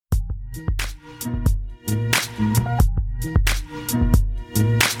Hello,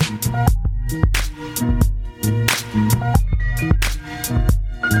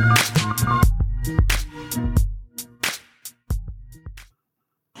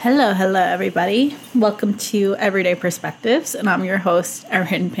 everybody. Welcome to Everyday Perspectives, and I'm your host,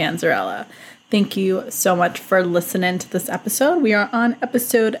 Erin Panzarella. Thank you so much for listening to this episode. We are on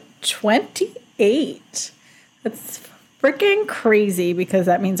episode 28. That's freaking crazy because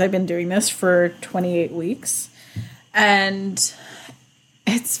that means I've been doing this for 28 weeks, and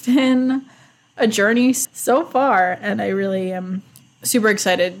it's been a journey so far, and I really am super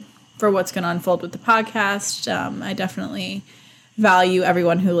excited for what's going to unfold with the podcast. I definitely value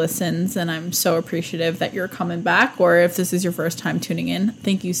everyone who listens, and I'm so appreciative that you're coming back, or if this is your first time tuning in,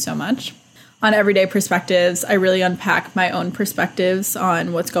 thank you so much. On Everyday Perspectives, I really unpack my own perspectives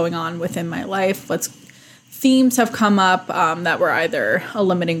on what's going on within my life, what themes have come up that were either a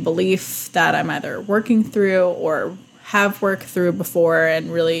limiting belief that I'm either working through or have worked through before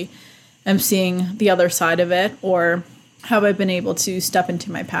and really am seeing the other side of it, or how I've been able to step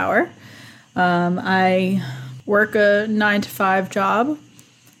into my power. I work a 9-to-5 job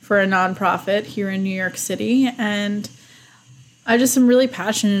for a nonprofit here in New York City, and I just am really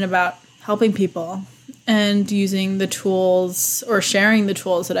passionate about helping people and using the tools or sharing the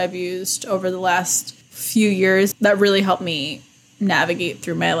tools that I've used over the last few years that really helped me navigate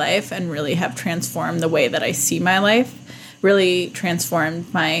through my life and really have transformed the way that I see my life, really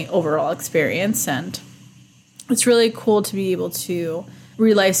transformed my overall experience. And it's really cool to be able to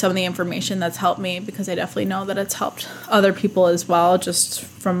relay some of the information that's helped me, because I definitely know that it's helped other people as well, just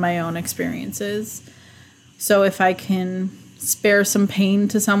from my own experiences. So if I can spare some pain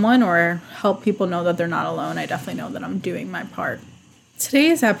to someone or help people know that they're not alone, I definitely know that I'm doing my part.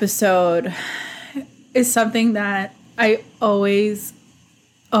 Today's episode is something that I always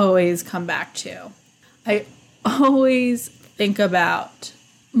come back to. I always think about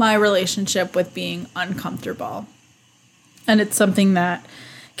my relationship with being uncomfortable. And it's something that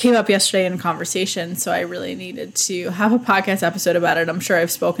came up yesterday in conversation, so I really needed to have a podcast episode about it. I'm sure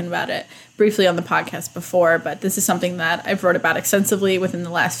I've spoken about it briefly on the podcast before, but this is something that I've wrote about extensively within the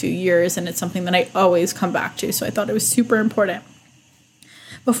last few years, and it's something that I always come back to, so I thought it was super important.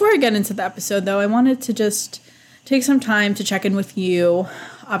 Before I get into the episode, though, I wanted to just take some time to check in with you.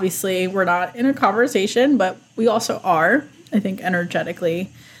 Obviously, we're not in a conversation, but we also are, I think,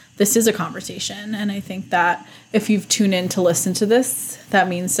 energetically. This is a conversation, and I think that if you've tuned in to listen to this, that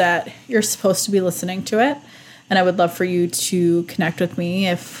means that you're supposed to be listening to it, and I would love for you to connect with me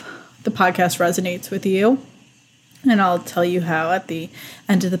if the podcast resonates with you, and I'll tell you how at the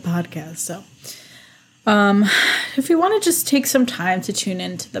end of the podcast. So if you want to just take some time to tune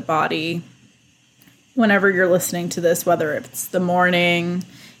into the body whenever you're listening to this, whether it's the morning,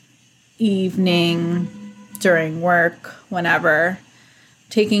 evening, during work, whenever,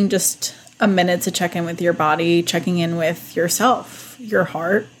 taking just a minute to check in with your body, checking in with yourself, your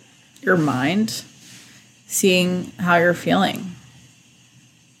heart, your mind, seeing how you're feeling.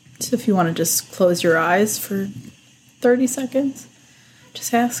 So if you want to just close your eyes for 30 seconds,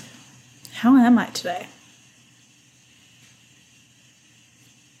 just ask, how am I today?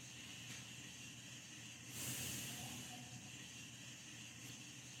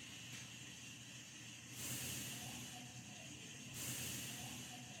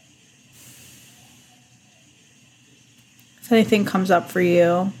 If anything comes up for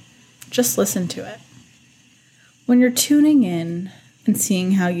you, just listen to it. When you're tuning in and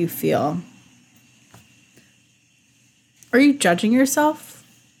seeing how you feel, are you judging yourself?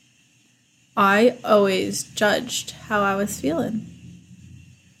 I always judged how I was feeling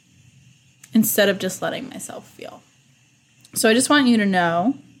instead of just letting myself feel. So I just want you to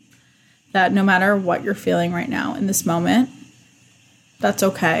know that no matter what you're feeling right now in this moment, that's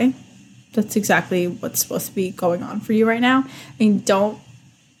okay. That's exactly what's supposed to be going on for you right now. And don't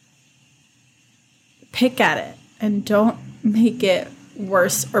pick at it and don't make it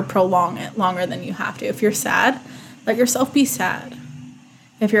worse or prolong it longer than you have to. If you're sad, let yourself be sad.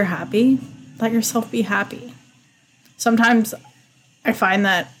 If you're happy, let yourself be happy. Sometimes I find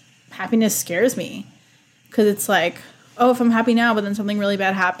that happiness scares me because it's like, oh, if I'm happy now, but then something really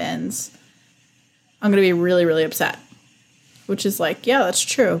bad happens, I'm going to be really, really upset. Which is like, yeah, that's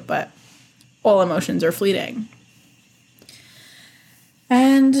true, but all emotions are fleeting.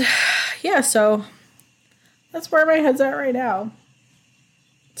 And yeah, so that's where my head's at right now.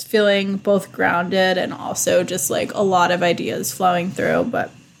 It's feeling both grounded and also just like a lot of ideas flowing through. But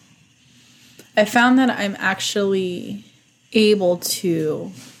I found that I'm actually able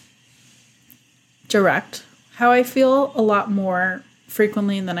to direct how I feel a lot more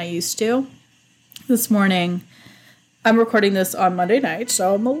frequently than I used to. This morning, I'm recording this on Monday night,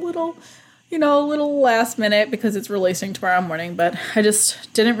 so I'm a little last minute because it's releasing tomorrow morning, but I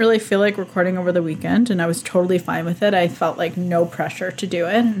just didn't really feel like recording over the weekend, and I was totally fine with it. I felt like no pressure to do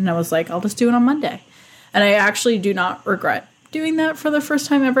it, and I was like, I'll just do it on Monday. And I actually do not regret doing that for the first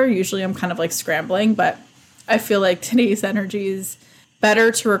time ever. Usually I'm kind of like scrambling, but I feel like today's energy is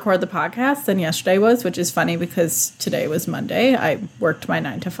better to record the podcast than yesterday was, which is funny because today was Monday. I worked my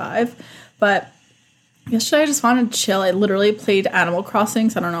 9 to 5, but yesterday I just wanted to chill. I literally played Animal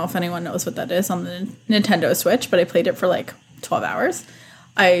Crossing. I don't know if anyone knows what that is on the Nintendo Switch, but I played it for like 12 hours.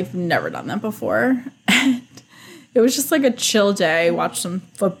 I've never done that before. And it was just like a chill day. Watched some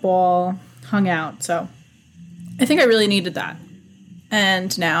football, hung out. So I think I really needed that.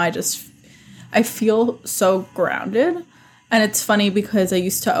 And now I feel so grounded. And it's funny because I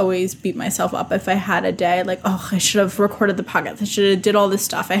used to always beat myself up if I had a day like, oh, I should have recorded the podcast. I should have did all this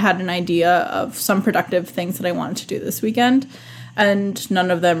stuff. I had an idea of some productive things that I wanted to do this weekend, and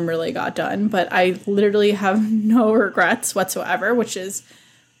none of them really got done. But I literally have no regrets whatsoever, which is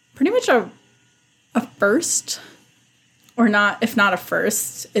pretty much a first, or not, if not a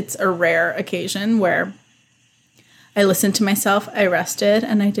first, it's a rare occasion where I listened to myself, I rested,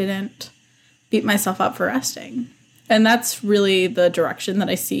 and I didn't beat myself up for resting. And that's really the direction that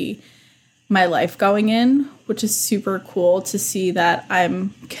I see my life going in, which is super cool to see that I'm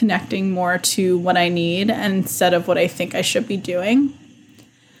connecting more to what I need instead of what I think I should be doing.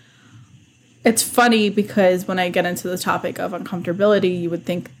 It's funny because when I get into the topic of uncomfortability, you would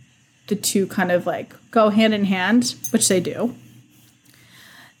think the two kind of like go hand in hand, which they do.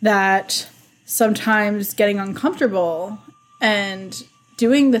 That sometimes getting uncomfortable and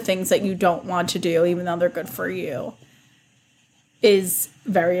doing the things that you don't want to do, even though they're good for you, is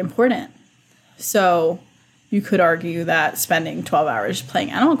very important. So you could argue that spending 12 hours playing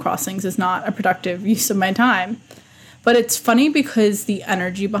Animal Crossings is not a productive use of my time. But it's funny because the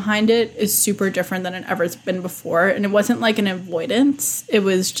energy behind it is super different than it ever has been before. And it wasn't like an avoidance. It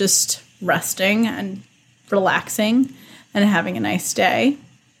was just resting and relaxing and having a nice day.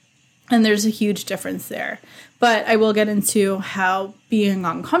 And there's a huge difference there. But I will get into how being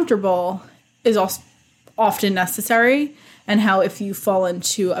uncomfortable is also often necessary, and how if you fall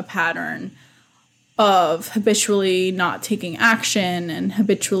into a pattern of habitually not taking action and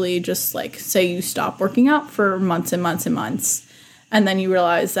habitually just like, say you stop working out for months and months and months, and then you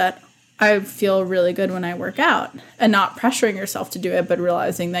realize that I feel really good when I work out, and not pressuring yourself to do it, but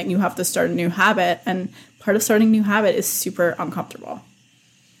realizing that you have to start a new habit, and part of starting a new habit is super uncomfortable.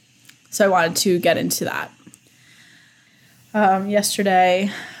 So I wanted to get into that.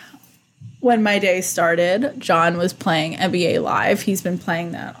 Yesterday, when my day started, John was playing NBA Live. He's been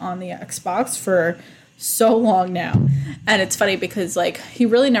playing that on the Xbox for so long now. And it's funny because like he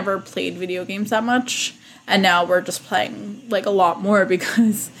really never played video games that much. And now we're just playing like a lot more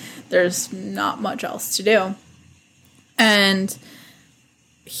because there's not much else to do. And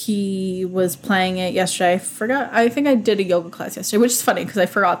he was playing it yesterday. I think I did a yoga class yesterday, which is funny because I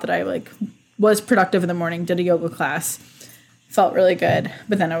forgot that I like was productive in the morning, did a yoga class. Felt really good,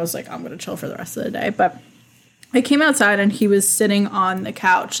 but then I was like, I'm going to chill for the rest of the day. But I came outside and he was sitting on the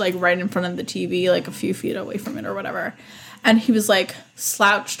couch, like right in front of the TV, like a few feet away from it or whatever. And he was like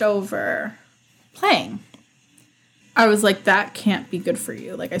slouched over playing. I was like, that can't be good for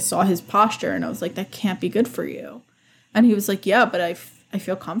you. Like I saw his posture and I was like, that can't be good for you. And he was like, yeah, but I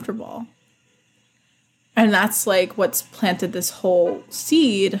feel comfortable. And that's like what's planted this whole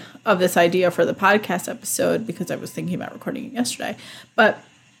seed of this idea for the podcast episode, because I was thinking about recording it yesterday. But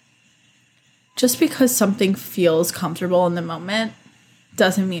just because something feels comfortable in the moment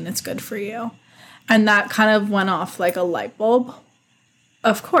doesn't mean it's good for you. And that kind of went off like a light bulb.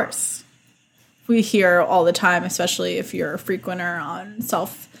 Of course, we hear all the time, especially if you're a frequenter on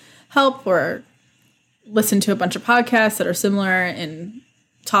self-help or listen to a bunch of podcasts that are similar in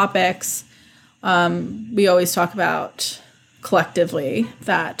topics. We always talk about collectively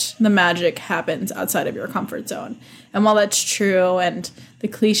that the magic happens outside of your comfort zone. And while that's true, and the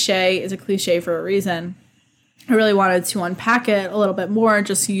cliche is a cliche for a reason, I really wanted to unpack it a little bit more,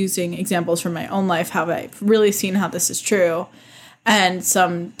 just using examples from my own life, how I've really seen how this is true, and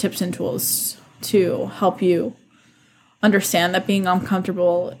some tips and tools to help you understand that being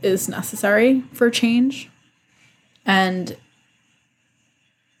uncomfortable is necessary for change. And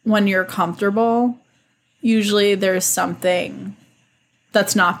when you're comfortable, usually there's something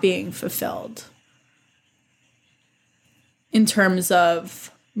that's not being fulfilled in terms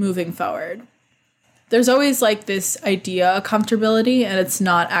of moving forward. There's always like this idea of comfortability, and it's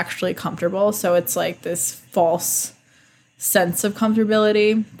not actually comfortable. So it's like this false sense of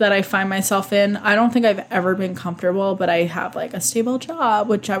comfortability that I find myself in. I don't think I've ever been comfortable, but I have like a stable job,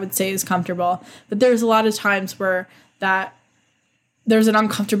 which I would say is comfortable. But there's a lot of times where that there's an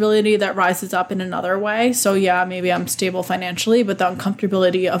uncomfortability that rises up in another way. So yeah, maybe I'm stable financially, but the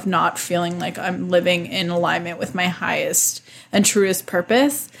uncomfortability of not feeling like I'm living in alignment with my highest and truest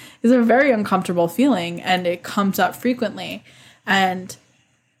purpose is a very uncomfortable feeling, and it comes up frequently. And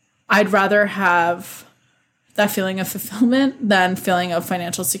I'd rather have that feeling of fulfillment than feeling of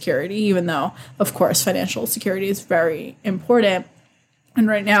financial security, even though, of course, financial security is very important. And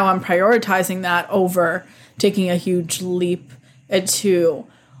right now I'm prioritizing that over taking a huge leap into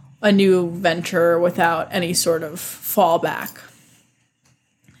a new venture without any sort of fallback.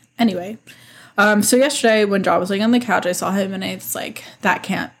 Anyway, so yesterday when John was laying on the couch, I saw him and it's like, that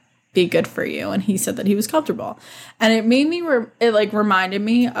can't be good for you. And he said that he was comfortable. And it made me, it reminded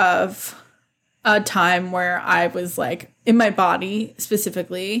me of a time where I was like in my body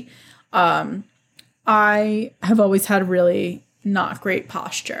specifically. I have always had really not great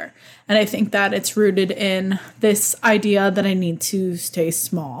posture. And I think that it's rooted in this idea that I need to stay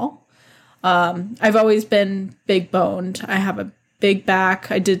small. I've always been big boned. I have a big back.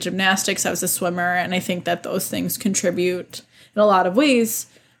 I did gymnastics. I was a swimmer. And I think that those things contribute in a lot of ways.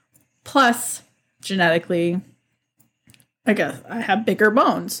 Plus, genetically, I guess I have bigger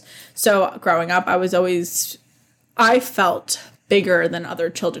bones. So growing up, I felt bigger than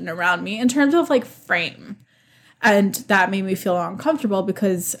other children around me in terms of like frame. And that made me feel uncomfortable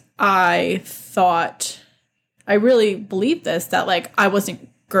because I really believed this, that like I wasn't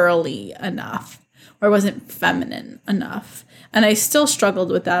girly enough or I wasn't feminine enough. And I still struggled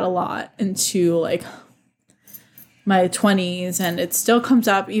with that a lot into like my 20s, and it still comes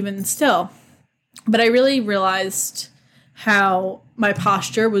up even still. But I really realized how my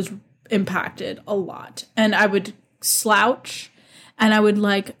posture was impacted a lot. And I would slouch and I would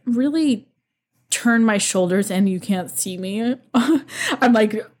like really turn my shoulders, and you can't see me. I'm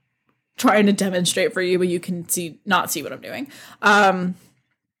like trying to demonstrate for you, but you can not see what I'm doing.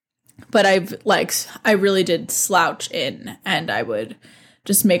 But I really did slouch in, and I would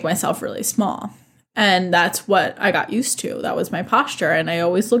just make myself really small. And that's what I got used to. That was my posture. And I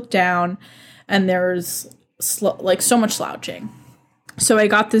always looked down, and there's so much slouching. So I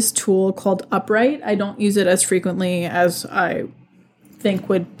got this tool called Upright. I don't use it as frequently as I think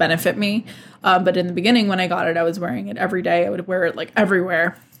would benefit me. But in the beginning, when I got it, I was wearing it every day. I would wear it like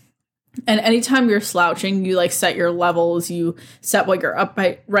everywhere. And anytime you're slouching, you like set your levels, you set what your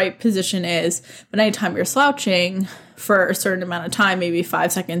upright position is. But anytime you're slouching for a certain amount of time, maybe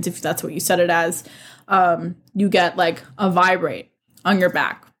 5 seconds, if that's what you set it as, you get like a vibrate on your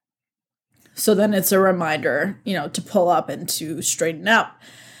back. So then it's a reminder, to pull up and to straighten up.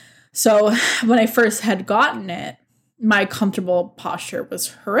 So when I first had gotten it, my comfortable posture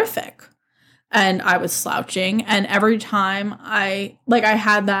was horrific. And I was slouching, and every time I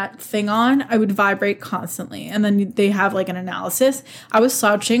had that thing on, I would vibrate constantly. And then they have like an analysis. I was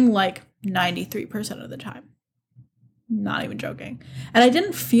slouching like 93% of the time. Not even joking. And I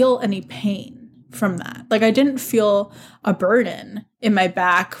didn't feel any pain from that. Like I didn't feel a burden in my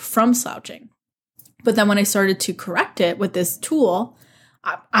back from slouching. But then when I started to correct it with this tool,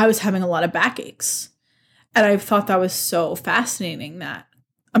 I was having a lot of backaches. And I thought that was so fascinating that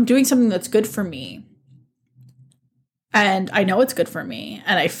I'm doing something that's good for me. And I know it's good for me.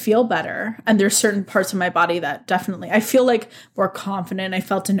 And I feel better. And there's certain parts of my body that definitely, I feel like more confident. I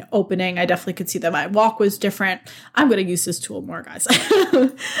felt an opening. I definitely could see that my walk was different. I'm going to use this tool more, guys.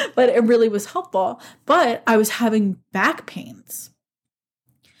 But it really was helpful. But I was having back pains.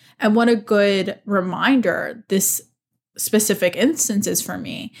 And what a good reminder this specific instance is for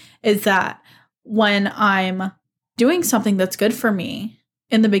me is that when I'm doing something that's good for me,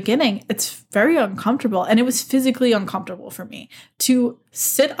 in the beginning, it's very uncomfortable, and it was physically uncomfortable for me. To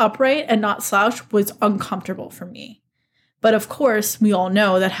sit upright and not slouch was uncomfortable for me. But of course, we all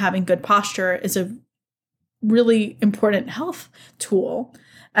know that having good posture is a really important health tool.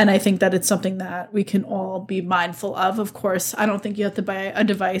 And I think that it's something that we can all be mindful of. Of course, I don't think you have to buy a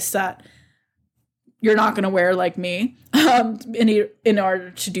device that you're not going to wear like me in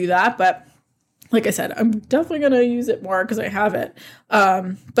order to do that. But like I said, I'm definitely going to use it more because I have it.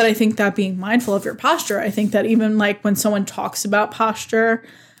 But I think that being mindful of your posture, I think that even like when someone talks about posture,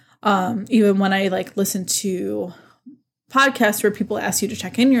 even when I like listen to podcasts where people ask you to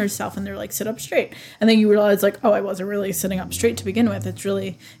check in yourself and they're like, sit up straight. And then you realize like, oh, I wasn't really sitting up straight to begin with. It's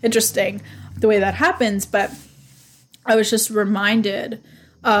really interesting the way that happens. But I was just reminded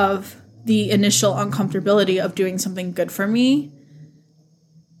of the initial uncomfortability of doing something good for me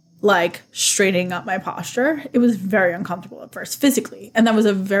like straightening up my posture, it was very uncomfortable at first physically. And that was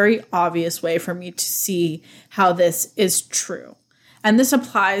a very obvious way for me to see how this is true. And this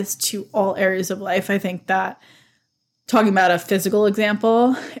applies to all areas of life. I think that talking about a physical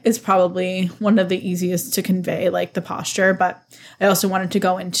example is probably one of the easiest to convey, like the posture. But I also wanted to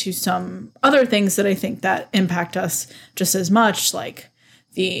go into some other things that I think that impact us just as much, like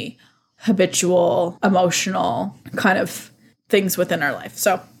the habitual, emotional kind of things within our life.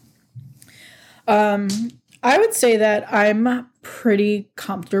 So I would say that I'm pretty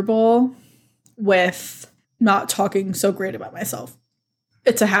comfortable with not talking so great about myself.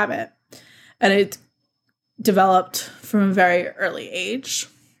 It's a habit, and it developed from a very early age.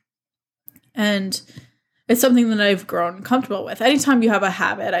 And it's something that I've grown comfortable with. Anytime you have a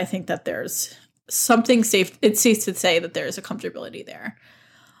habit, I think that there's something safe. It's safe to say that there's a comfortability there.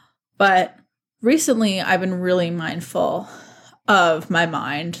 But recently, I've been really mindful of my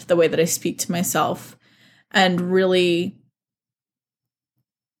mind, the way that I speak to myself, and really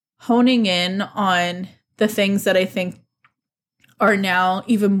honing in on the things that I think are now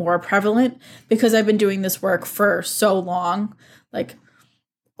even more prevalent because I've been doing this work for so long, like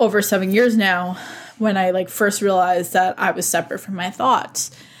over 7 years now, when I like first realized that I was separate from my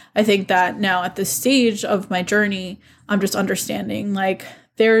thoughts. I think that now at this stage of my journey, I'm just understanding like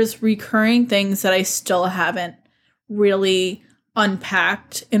there's recurring things that I still haven't really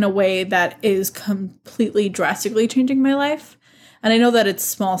unpacked in a way that is completely drastically changing my life. And I know that it's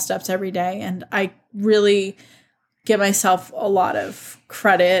small steps every day, and I really give myself a lot of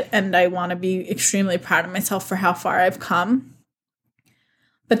credit, and I want to be extremely proud of myself for how far I've come.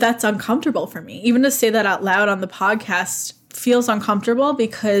 But that's uncomfortable for me. Even to say that out loud on the podcast feels uncomfortable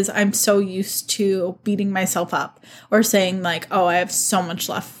because I'm so used to beating myself up or saying like, oh, I have so much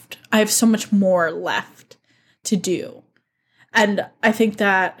left. I have so much more left to do. And I think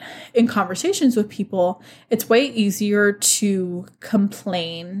that in conversations with people, it's way easier to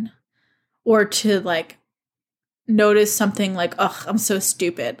complain or to like notice something like, ugh, I'm so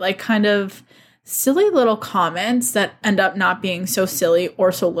stupid, like kind of silly little comments that end up not being so silly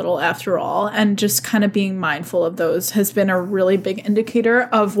or so little after all. And just kind of being mindful of those has been a really big indicator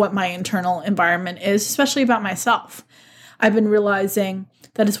of what my internal environment is, especially about myself. I've been realizing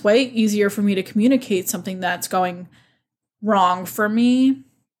that it's way easier for me to communicate something that's going wrong for me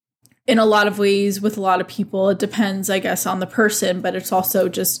in a lot of ways with a lot of people. It depends, I guess, on the person, but it's also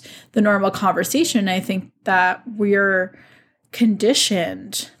just the normal conversation. I think that we're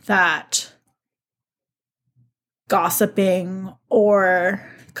conditioned that gossiping or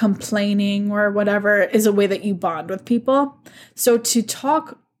complaining or whatever is a way that you bond with people. So to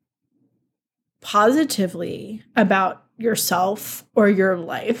talk positively about yourself or your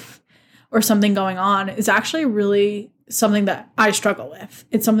life or something going on is actually really something that I struggle with.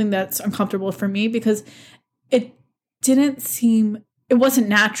 It's something that's uncomfortable for me because it wasn't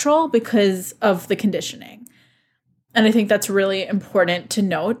natural because of the conditioning. And I think that's really important to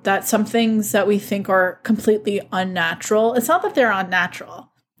note that some things that we think are completely unnatural, it's not that they're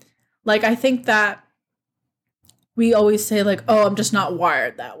unnatural. Like, I think that we always say like, oh, I'm just not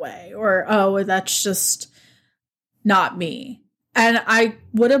wired that way, or, oh, that's just not me. And I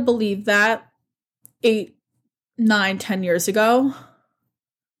would have believed that 8, 9, 10 years ago,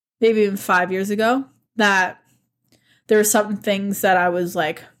 maybe even 5 years ago, that there were some things that I was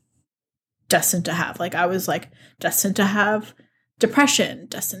like destined to have. Like I was like destined to have depression,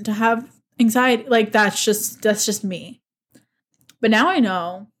 destined to have anxiety. Like that's just me. But now I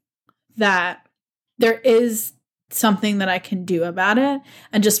know that there is something that I can do about it.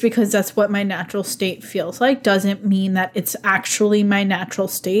 And just because that's what my natural state feels like doesn't mean that it's actually my natural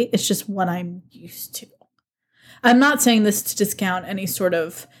state. It's just what I'm used to. I'm not saying this to discount any sort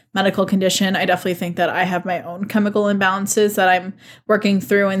of medical condition. I definitely think that I have my own chemical imbalances that I'm working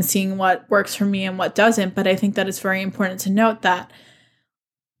through and seeing what works for me and what doesn't. But I think that it's very important to note that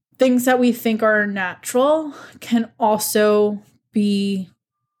things that we think are natural can also be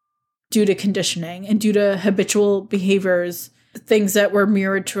due to conditioning and due to habitual behaviors, things that were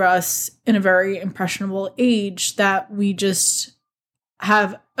mirrored to us in a very impressionable age that we just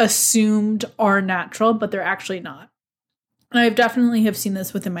have assumed are natural, but they're actually not. And I definitely have seen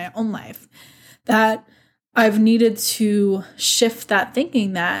this within my own life, that I've needed to shift that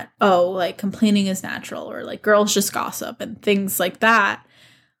thinking that, oh, like complaining is natural, or like girls just gossip and things like that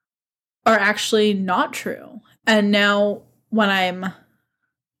are actually not true. And now when I'm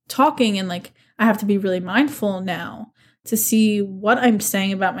talking and like, I have to be really mindful now to see what I'm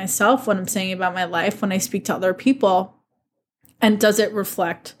saying about myself, what I'm saying about my life when I speak to other people. And does it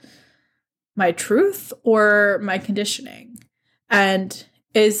reflect my truth or my conditioning? And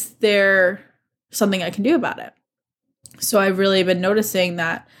is there something I can do about it? So I've really been noticing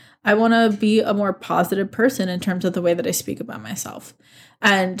that I want to be a more positive person in terms of the way that I speak about myself.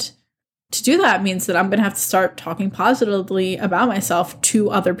 And to do that means that I'm going to have to start talking positively about myself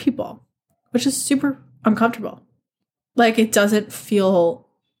to other people, which is super uncomfortable. Like, it doesn't feel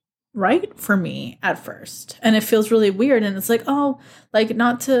right for me at first. And it feels really weird. And it's like, oh, like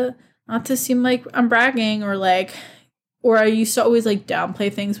not to seem like I'm bragging, or I used to always like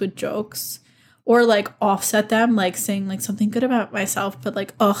downplay things with jokes or like offset them, like saying like something good about myself, but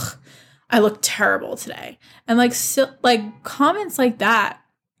like, ugh, I look terrible today. And like, like comments like that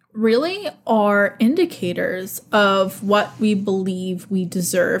really are indicators of what we believe we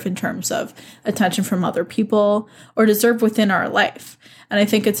deserve in terms of attention from other people or deserve within our life. And I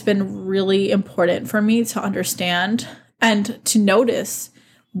think it's been really important for me to understand and to notice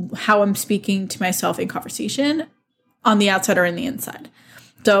how I'm speaking to myself in conversation on the outside or in the inside.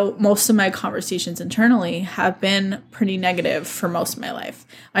 So most of my conversations internally have been pretty negative for most of my life.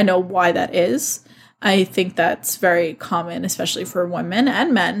 I know why that is. I think that's very common, especially for women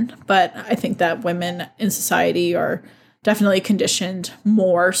and men, but I think that women in society are definitely conditioned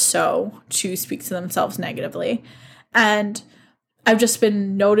more so to speak to themselves negatively. And I've just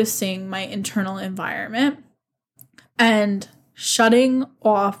been noticing my internal environment and shutting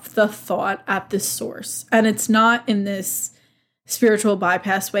off the thought at this source. And it's not in this spiritual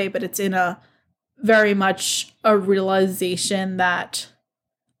bypass way, but it's in a very much a realization that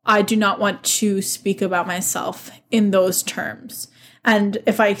I do not want to speak about myself in those terms. And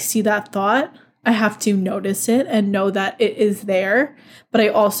if I see that thought, I have to notice it and know that it is there, but I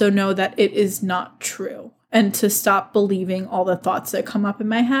also know that it is not true. And to stop believing all the thoughts that come up in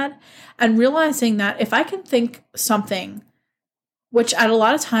my head and realizing that if I can think something, which at a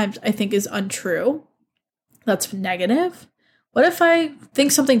lot of times I think is untrue, that's negative. What if I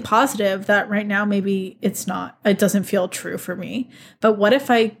think something positive that right now maybe it doesn't feel true for me, but what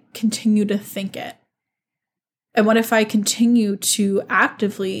if I continue to think it? And what if I continue to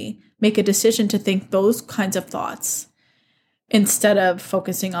actively make a decision to think those kinds of thoughts instead of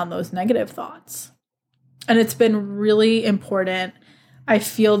focusing on those negative thoughts? And it's been really important. I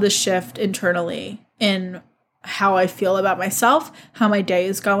feel the shift internally in how I feel about myself, how my day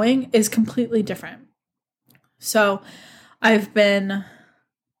is going is completely different. So I've been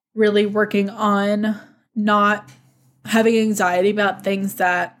really working on not having anxiety about things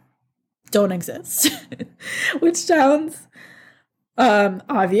that don't exist, which sounds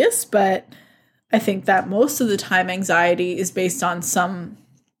obvious, but I think that most of the time anxiety is based on some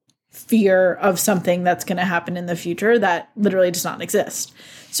fear of something that's going to happen in the future that literally does not exist.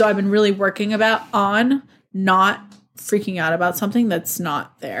 So I've been really working on not freaking out about something that's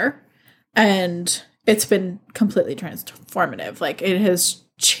not there. And it's been completely transformative. Like, it has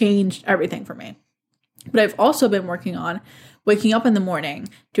changed everything for me. But I've also been working on waking up in the morning,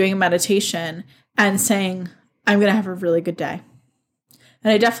 doing a meditation, and saying, I'm going to have a really good day.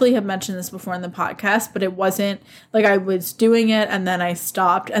 And I definitely have mentioned this before in the podcast, but it wasn't like I was doing it and then I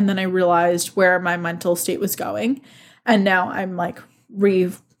stopped and then I realized where my mental state was going. And now I'm like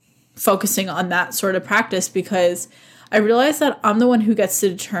refocusing on that sort of practice because I realized that I'm the one who gets to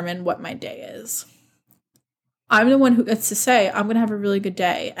determine what my day is. I'm the one who gets to say, I'm going to have a really good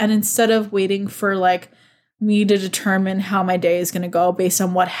day. And instead of waiting for like me to determine how my day is going to go based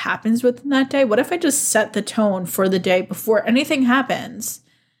on what happens within that day, what if I just set the tone for the day before anything happens?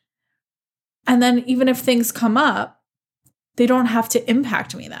 And then even if things come up, they don't have to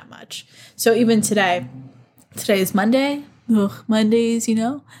impact me that much. So even today is Monday. Mondays,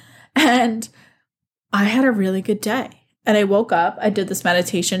 and I had a really good day. And I woke up, I did this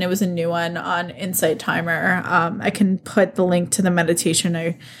meditation. It was a new one on Insight Timer. I can put the link to the meditation.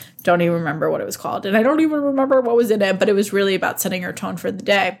 I don't even remember what it was called. And I don't even remember what was in it, but it was really about setting your tone for the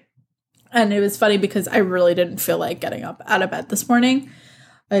day. And it was funny because I really didn't feel like getting up out of bed this morning.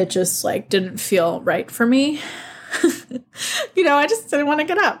 It just like didn't feel right for me. I just didn't want to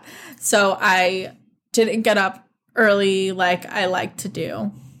get up. So I didn't get up early like I like to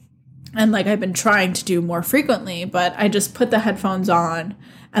do. And like I've been trying to do more frequently, but I just put the headphones on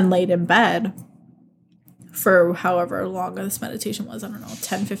and laid in bed for however long this meditation was. I don't know,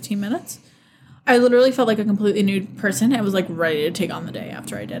 10, 15 minutes. I literally felt like a completely new person. I was like ready to take on the day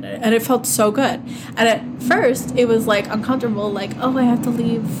after I did it. And it felt so good. And at first it was like uncomfortable, like, oh, I have to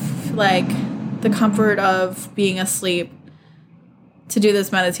leave like the comfort of being asleep to do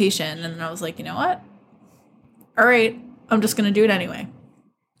this meditation. And then I was like, you know what? All right, I'm just going to do it anyway.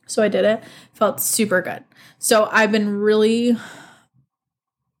 So I did it. Felt super good. So I've been really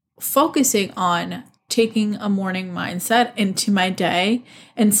focusing on taking a morning mindset into my day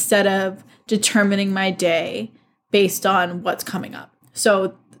instead of determining my day based on what's coming up.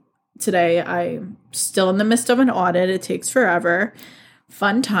 So today I'm still in the midst of an audit. It takes forever.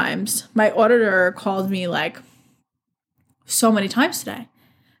 Fun times. My auditor called me like so many times today.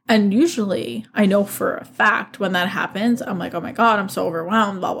 And usually I know for a fact when that happens, I'm like, oh my God, I'm so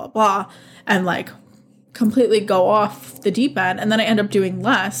overwhelmed, blah, blah, blah. And like completely go off the deep end. And then I end up doing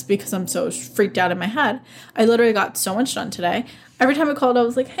less because I'm so freaked out in my head. I literally got so much done today. Every time I called, I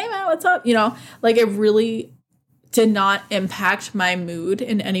was like, hey man, what's up? You know, like it really did not impact my mood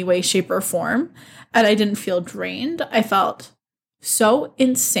in any way, shape, or form. And I didn't feel drained. I felt so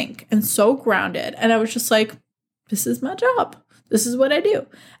in sync and so grounded. And I was just like, this is my job. This is what I do.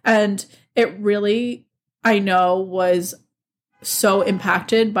 And it really, I know, was so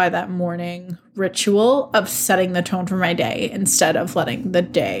impacted by that morning ritual of setting the tone for my day instead of letting the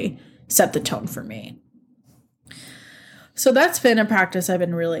day set the tone for me. So that's been a practice I've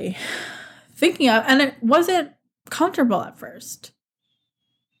been really thinking of. And it wasn't comfortable at first.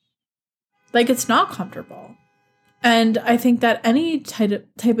 Like, it's not comfortable. And I think that any type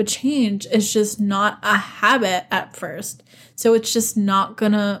of change is just not a habit at first. So it's just not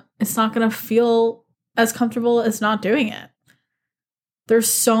gonna feel as comfortable as not doing it. There's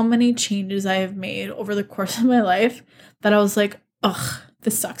so many changes I have made over the course of my life that I was like, ugh,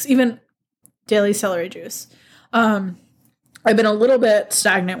 this sucks. Even daily celery juice. I've been a little bit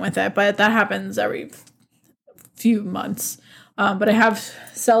stagnant with it, but that happens every few months. But I have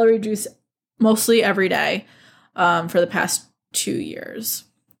celery juice mostly every day for the past 2 years.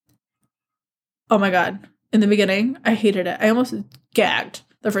 Oh my God. In the beginning, I hated it. I almost gagged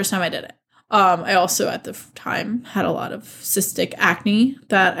the first time I did it. I also, at the time, had a lot of cystic acne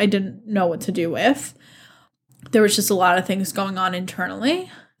that I didn't know what to do with. There was just a lot of things going on internally.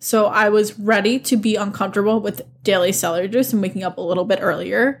 So I was ready to be uncomfortable with daily celery juice and waking up a little bit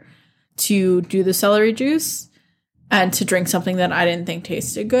earlier to do the celery juice and to drink something that I didn't think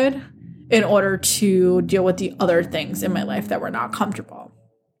tasted good in order to deal with the other things in my life that were not comfortable.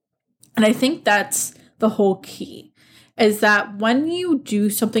 And I think that's the whole key, is that when you do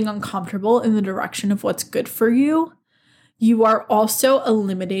something uncomfortable in the direction of what's good for you, you are also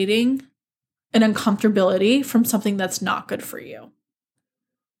eliminating an uncomfortability from something that's not good for you.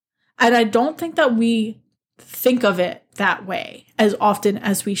 And I don't think that we think of it that way as often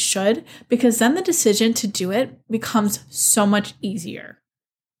as we should, because then the decision to do it becomes so much easier.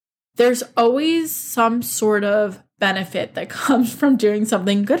 There's always some sort of benefit that comes from doing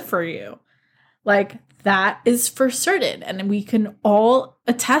something good for you. Like, that is for certain. And we can all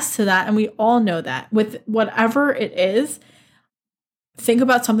attest to that. And we all know that with whatever it is, think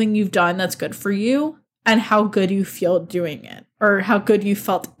about something you've done that's good for you and how good you feel doing it, or how good you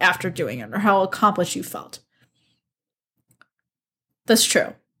felt after doing it, or how accomplished you felt. That's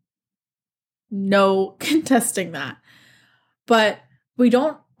true. No contesting that. But we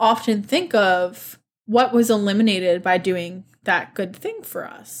don't often think of what was eliminated by doing that good thing for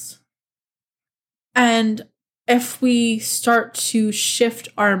us. And if we start to shift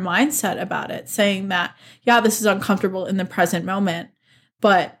our mindset about it, saying that, yeah, this is uncomfortable in the present moment,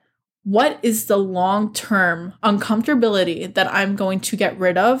 but what is the long-term uncomfortability that I'm going to get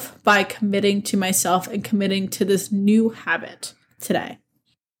rid of by committing to myself and committing to this new habit today?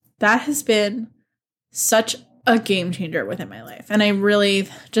 That has been such a game changer within my life. And I really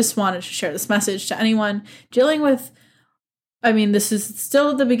just wanted to share this message to anyone dealing with, I mean, this is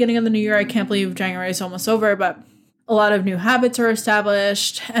still the beginning of the new year. I can't believe January is almost over, but a lot of new habits are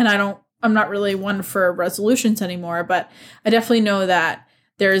established. And I'm not really one for resolutions anymore, but I definitely know that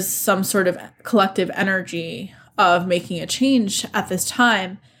there's some sort of collective energy of making a change at this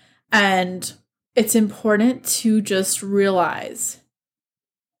time. And it's important to just realize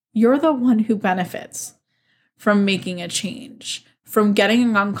you're the one who benefits from making a change, from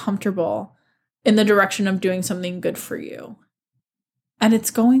getting uncomfortable in the direction of doing something good for you. And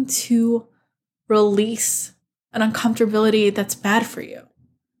it's going to release an uncomfortability that's bad for you.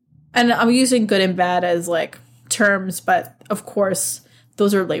 And I'm using good and bad as like terms, but of course,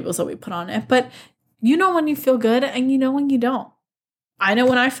 those are labels that we put on it. But you know when you feel good and you know when you don't. I know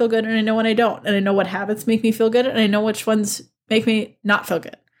when I feel good and I know when I don't. And I know what habits make me feel good and I know which ones make me not feel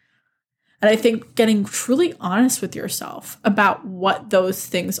good. And I think getting truly honest with yourself about what those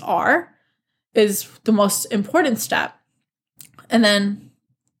things are is the most important step. And then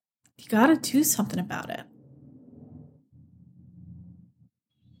you got to do something about it.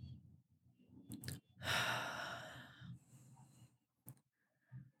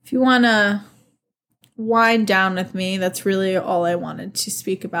 If you want to wind down with me, that's really all I wanted to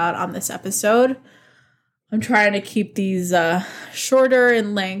speak about on this episode. I'm trying to keep these shorter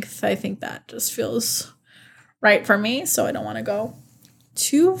in length. I think that just feels right for me. So I don't want to go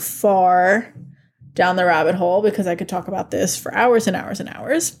too far down the rabbit hole because I could talk about this for hours and hours and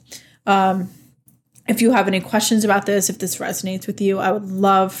hours. If you have any questions about this, if this resonates with you, I would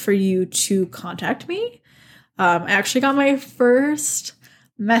love for you to contact me. I actually got my first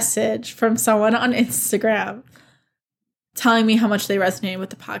message from someone on Instagram telling me how much they resonated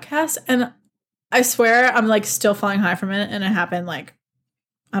with the podcast. And I swear I'm like still flying high from it. And it happened like,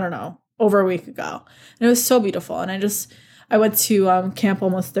 I don't know, over a week ago. And it was so beautiful. And I went to Camp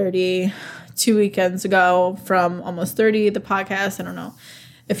Almost 30 2 weekends ago from Almost 30, the podcast. I don't know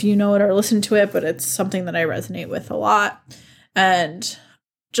if you know it or listen to it, but it's something that I resonate with a lot. And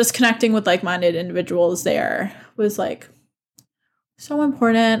just connecting with like-minded individuals there was like so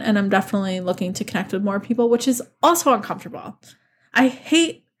important. And I'm definitely looking to connect with more people, which is also uncomfortable. I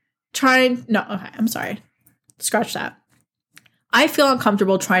hate I'm sorry. Scratch that. I feel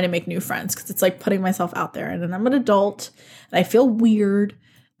uncomfortable trying to make new friends because it's like putting myself out there. And then I'm an adult and I feel weird.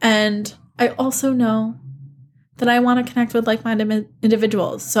 And I also know that I want to connect with like-minded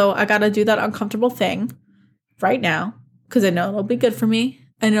individuals. So I got to do that uncomfortable thing right now because I know it'll be good for me.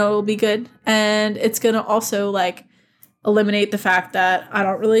 I know it'll be good. And it's going to also like eliminate the fact that I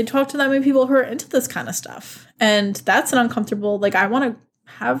don't really talk to that many people who are into this kind of stuff. And that's an uncomfortable, like I want to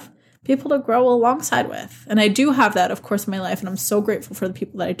have people to grow alongside with. And I do have that, of course, in my life. And I'm so grateful for the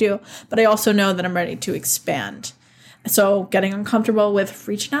people that I do. But I also know that I'm ready to expand. So getting uncomfortable with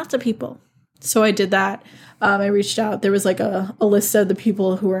reaching out to people. So I did that. I reached out. There was like a list of the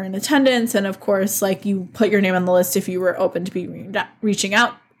people who were in attendance. And of course, like you put your name on the list if you were open to be reaching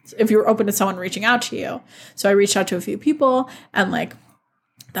out, if you were open to someone reaching out to you. So I reached out to a few people and like,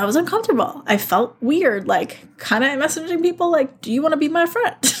 that was uncomfortable. I felt weird, like kind of messaging people like, do you want to be my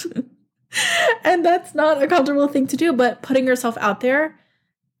friend? And that's not a comfortable thing to do, but putting yourself out there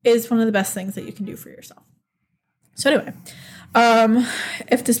is one of the best things that you can do for yourself. So anyway,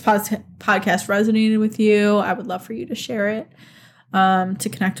 if this podcast resonated with you, I would love for you to share it. To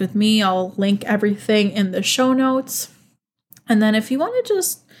connect with me, I'll link everything in the show notes. And then if you want to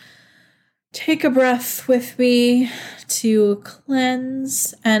just take a breath with me to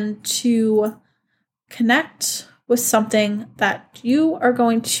cleanse and to connect with something that you are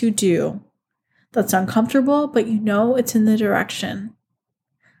going to do that's uncomfortable, but you know it's in the direction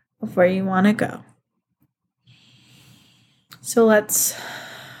of where you want to go. So let's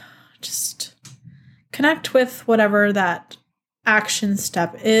just connect with whatever that action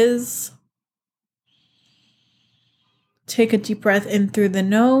step is. Take a deep breath in through the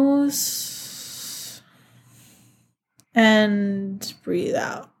nose and breathe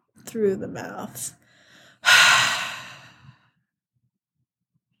out through the mouth.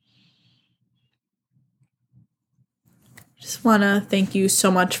 Just want to thank you so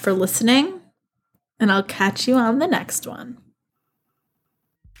much for listening, and I'll catch you on the next one.